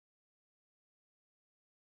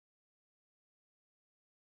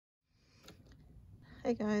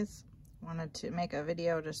Hey guys, wanted to make a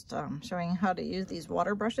video just showing how to use these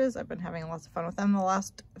water brushes. I've been having lots of fun with them the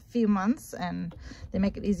last few months, and they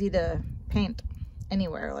make it easy to paint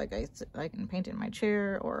anywhere. Like I can paint in my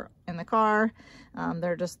chair or in the car.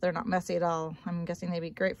 They're not messy at all. I'm guessing they'd be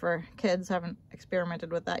great for kids. Haven't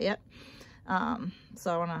experimented with that yet.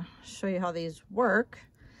 So I want to show you how these work.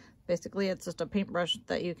 Basically, it's just a paintbrush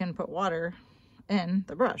that you can put water in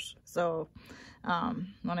the brush. So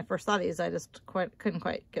when I first saw these, I just couldn't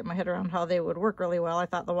quite get my head around how they would work really well. I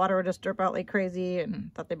thought the water would just drip out like crazy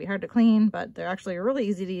and thought they'd be hard to clean, but they're actually really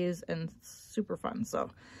easy to use and super fun. So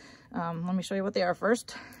let me show you what they are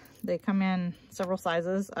first. They come in several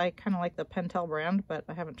sizes. I kind of like the Pentel brand, but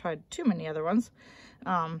I haven't tried too many other ones.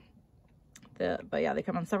 But yeah, they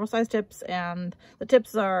come in several size tips, and the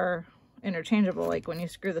tips are interchangeable. Like when you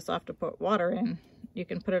screw this off to put water in, you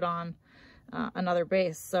can put it on another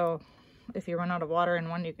base. So if you run out of water in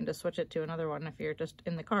one, you can just switch it to another one if you're just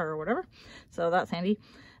in the car or whatever. So that's handy.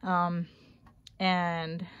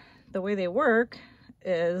 And the way they work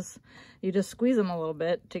is you just squeeze them a little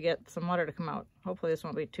bit to get some water to come out. Hopefully this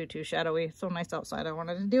won't be too shadowy. It's so nice outside. I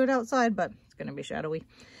wanted to do it outside, but it's going to be shadowy.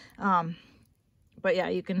 But yeah,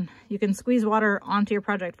 you can squeeze water onto your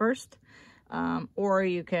project first, or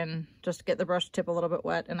you can just get the brush tip a little bit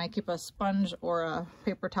wet. And I keep a sponge or a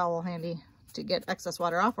paper towel handy to get excess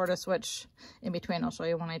water off, or to switch in between. I'll show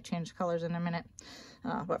you when I change colors in a minute.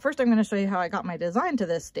 But first I'm going to show you how I got my design to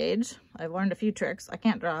this stage. I've learned a few tricks. I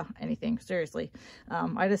can't draw anything, seriously.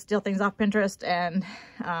 I just steal things off Pinterest, and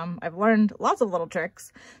I've learned lots of little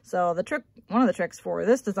tricks. So one of the tricks for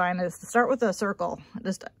this design is to start with a circle.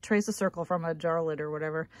 Just trace a circle from a jar lid or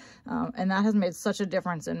whatever. And that has made such a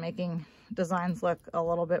difference in making designs look a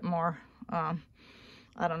little bit more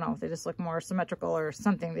I don't know, they just look more symmetrical or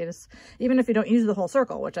something. They just, even if you don't use the whole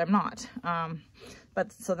circle, which I'm not.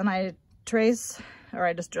 But so then I trace, or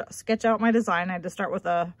I just sketch out my design. I just start with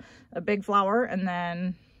a big flower and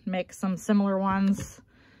then make some similar ones,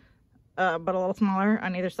 but a little smaller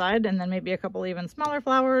on either side, and then maybe a couple even smaller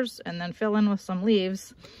flowers, and then fill in with some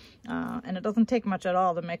leaves. And it doesn't take much at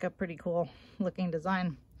all to make a pretty cool looking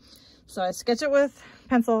design. So I sketch it with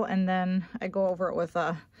pencil, and then I go over it with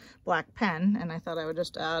a black pen, and I thought I would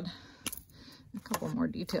just add a couple more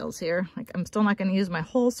details here. Like, I'm still not going to use my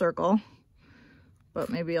whole circle, but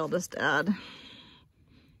maybe I'll just add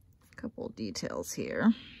a couple details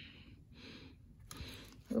here.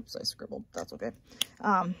 Oops, I scribbled. That's okay.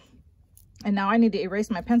 And now I need to erase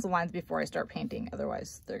my pencil lines before I start painting,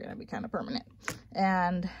 otherwise they're going to be kind of permanent.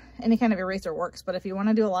 And any kind of eraser works, but if you want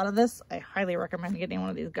to do a lot of this, I highly recommend getting one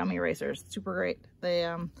of these gummy erasers. Super great. They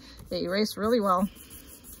erase really well,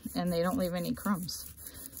 and they don't leave any crumbs.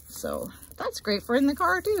 So that's great for in the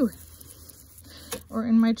car too, or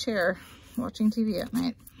in my chair watching TV at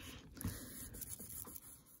night.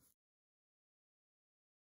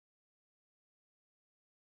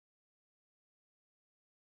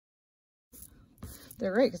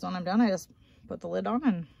 They're great because when I'm done, I just put the lid on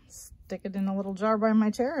and stick it in a little jar by my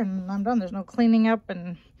chair, and I'm done. There's no cleaning up,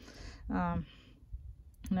 and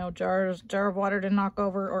no jar of water to knock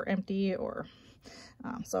over or empty, or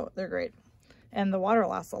so they're great. And the water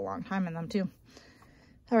lasts a long time in them too.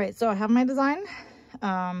 All right, so I have my design,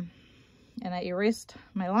 and I erased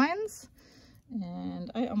my lines, and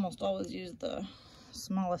I almost always use the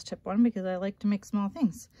smallest tip one because I like to make small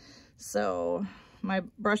things. So my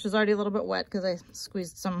brush is already a little bit wet because I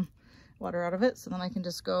squeezed some water out of it. So then I can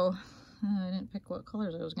just go, I didn't pick what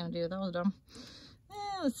colors I was going to do. That was dumb.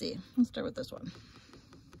 Let's see. Let's start with this one.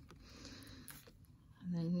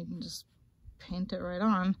 And then you can just paint it right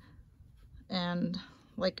on. And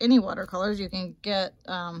like any watercolors, you can get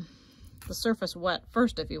the surface wet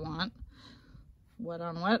first if you want. Wet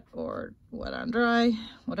on wet or wet on dry,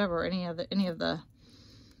 whatever, any of the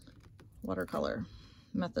watercolor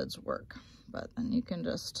methods work. But then you can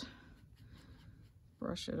just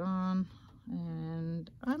brush it on,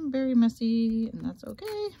 and I'm very messy, and that's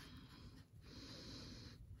okay.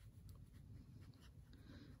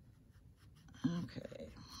 Okay.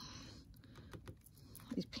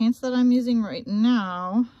 These paints that I'm using right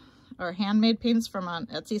now are handmade paints from an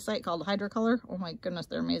Etsy site called Hydrocolor. Oh my goodness,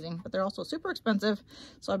 they're amazing, but they're also super expensive.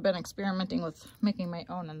 So I've been experimenting with making my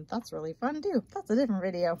own, and that's really fun too. That's a different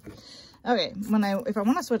video. Okay, if I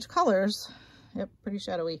want to switch colors, yep, pretty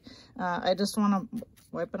shadowy. I just want to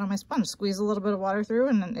wipe it on my sponge, squeeze a little bit of water through,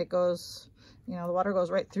 and then it goes, you know, the water goes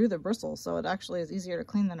right through the bristles, so it actually is easier to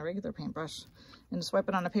clean than a regular paintbrush. And just wipe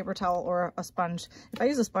it on a paper towel or a sponge. If I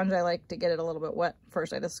use a sponge, I like to get it a little bit wet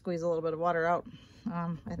first. I just squeeze a little bit of water out.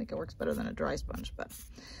 I think it works better than a dry sponge, but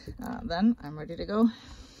then I'm ready to go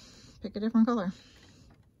pick a different color.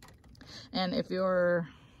 And if your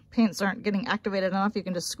paints aren't getting activated enough, you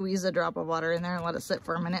can just squeeze a drop of water in there and let it sit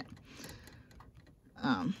for a minute.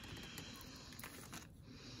 And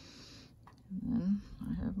then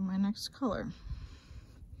I have my next color.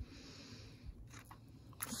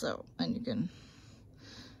 So, and you can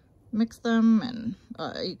mix them, and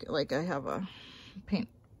like I have a paint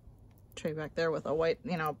tray back there with a white,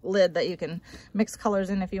 you know, lid that you can mix colors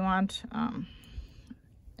in if you want.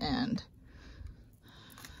 And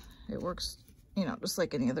it works, you know, just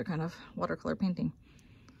like any other kind of watercolor painting.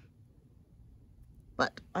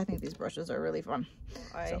 But I think these brushes are really fun.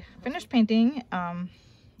 I finished painting,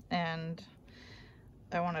 and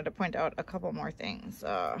I wanted to point out a couple more things.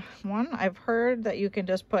 One, I've heard that you can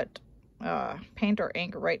just put paint or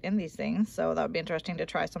ink right in these things, so that would be interesting to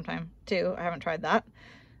try sometime too. I haven't tried that.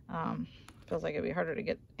 Feels like it'd be harder to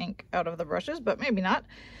get ink out of the brushes, but maybe not.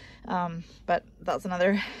 But that's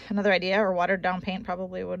another idea. Or watered down paint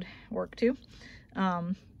probably would work too.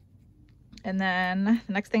 And then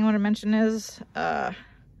the next thing I want to mention is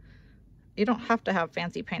you don't have to have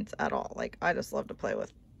fancy paints at all. Like, I just love to play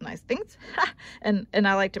with nice things. and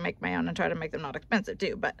I like to make my own and try to make them not expensive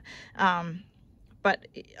too. But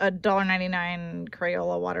 $1.99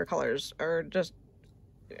 Crayola watercolors are just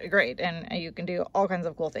great, and you can do all kinds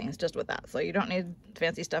of cool things just with that, so you don't need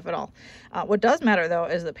fancy stuff at all. What does matter though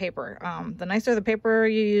is the paper. The nicer the paper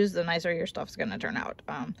you use, the nicer your stuff's going to turn out,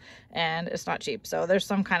 and it's not cheap. So there's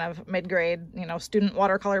some kind of mid-grade, you know, student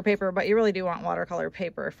watercolor paper, but you really do want watercolor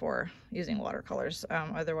paper for using watercolors.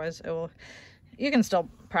 Otherwise you can still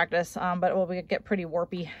practice, but it will get pretty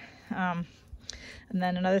warpy. And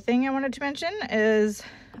then another thing I wanted to mention is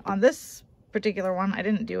on this particular one, I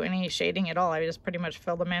didn't do any shading at all. I just pretty much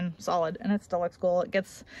filled them in solid, and it still looks cool. It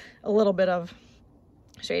gets a little bit of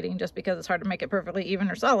shading just because it's hard to make it perfectly even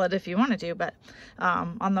or solid if you wanted to, but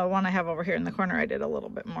on the one I have over here in the corner, I did a little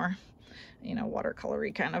bit more, you know,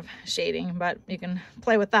 watercolory kind of shading, but you can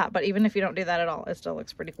play with that. But even if you don't do that at all, it still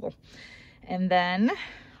looks pretty cool. And then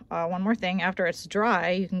one more thing, after it's dry,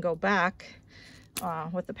 you can go back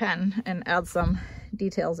with the pen and add some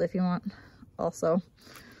details if you want also.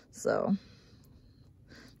 So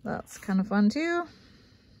that's kind of fun too.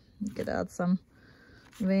 You could add some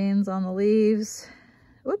veins on the leaves.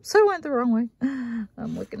 Whoops, I went the wrong way.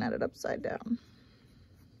 I'm looking at it upside down.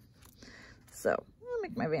 So I'll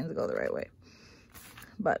make my veins go the right way.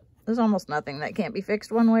 But there's almost nothing that can't be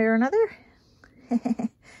fixed one way or another.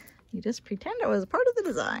 You just pretend it was part of the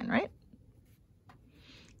design, right?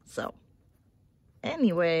 So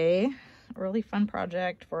anyway, a really fun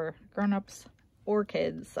project for grown-ups or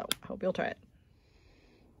kids. So I hope you'll try it.